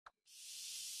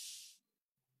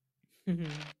Hey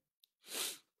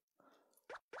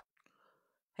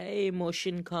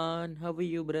Motion Khan, how are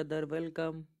you, brother?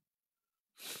 Welcome.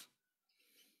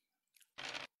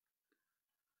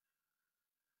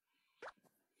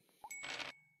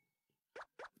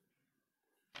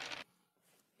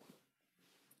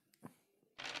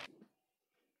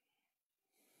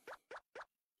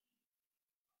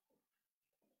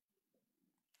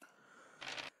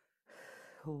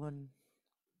 One.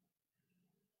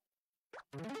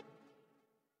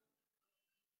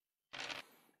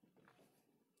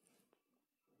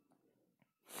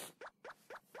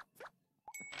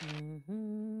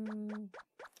 Mhm.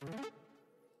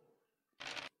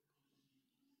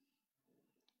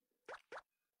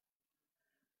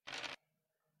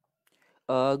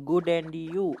 Good, and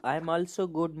you? I'm also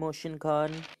good, Motion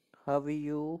Khan. How are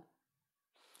you?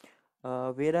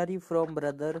 Where are you from,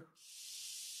 brother?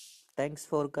 Thanks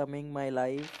for coming my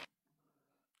live.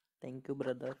 Thank you,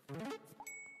 brother.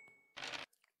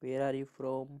 Where are you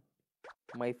from,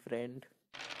 my friend?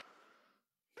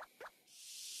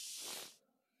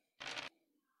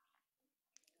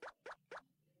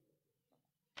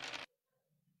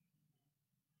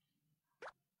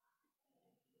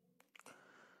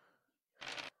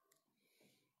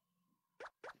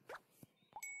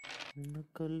 न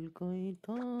कल कोई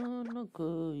था न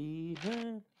कोई है.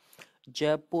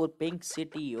 Jaipur, Pink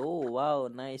City. Oh wow,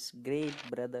 nice, great,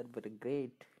 brother, very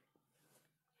great.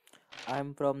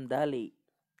 I'm from Delhi.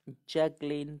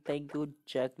 Jacqueline, thank you,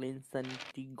 Jacqueline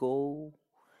Santiago.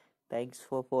 Thanks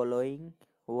for following.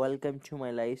 Welcome to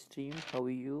my live stream. How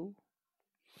are you?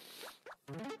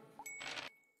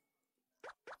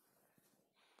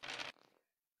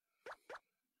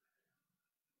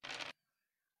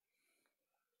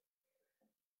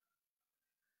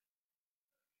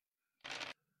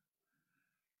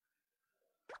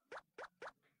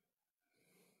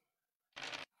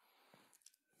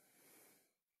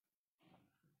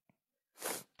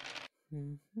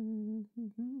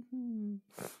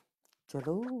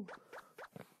 चलो.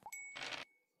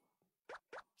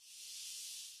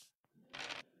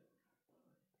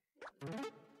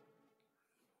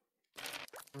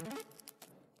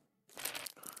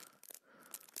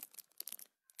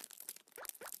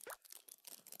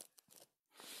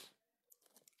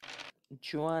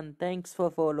 Juan, thanks for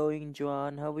following,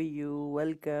 Juan. How are you?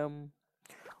 Welcome.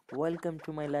 Welcome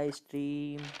to my live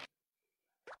stream.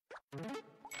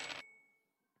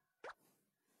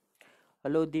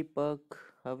 Hello, Deepak.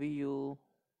 How are you?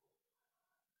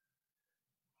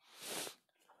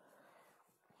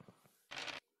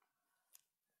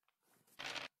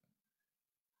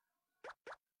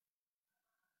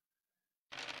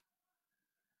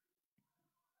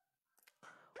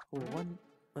 One,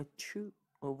 a two,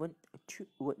 a one, a two,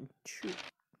 one, two.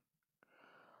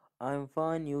 I'm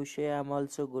fine, Yushay. I'm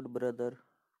also good, brother.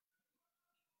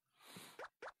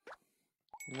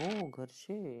 वो घर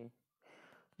से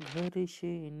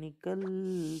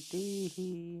निकलते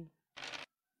ही.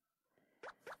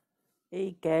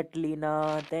 Hey,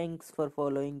 Catlina. Thanks for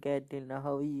following, Catlina.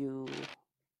 How are you?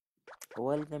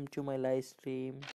 Welcome to my live stream.